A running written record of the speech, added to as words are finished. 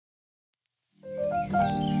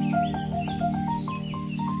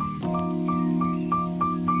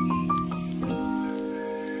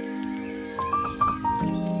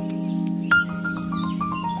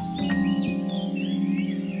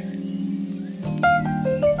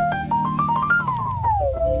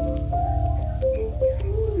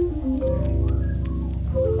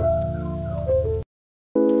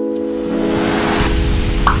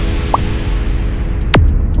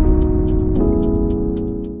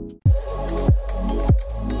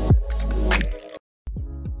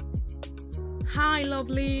my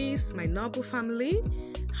lovelies, my noble family.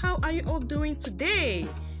 How are you all doing today?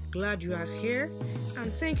 Glad you are here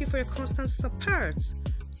and thank you for your constant support.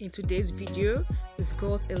 In today's video, we've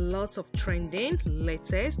got a lot of trending,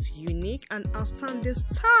 latest, unique and outstanding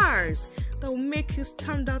styles that will make you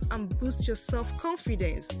stand out and boost your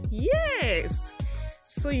self-confidence. Yes!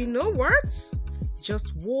 So you know what?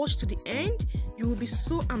 Just watch to the end. You will be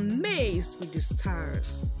so amazed with the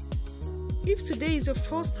styles. If today is your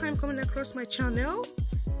first time coming across my channel,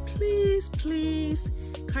 please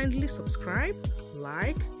kindly subscribe,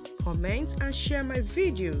 like, comment and share my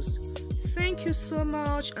videos. Thank you so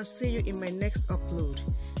much and see you in my next upload.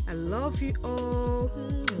 I love you all.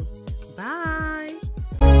 Bye.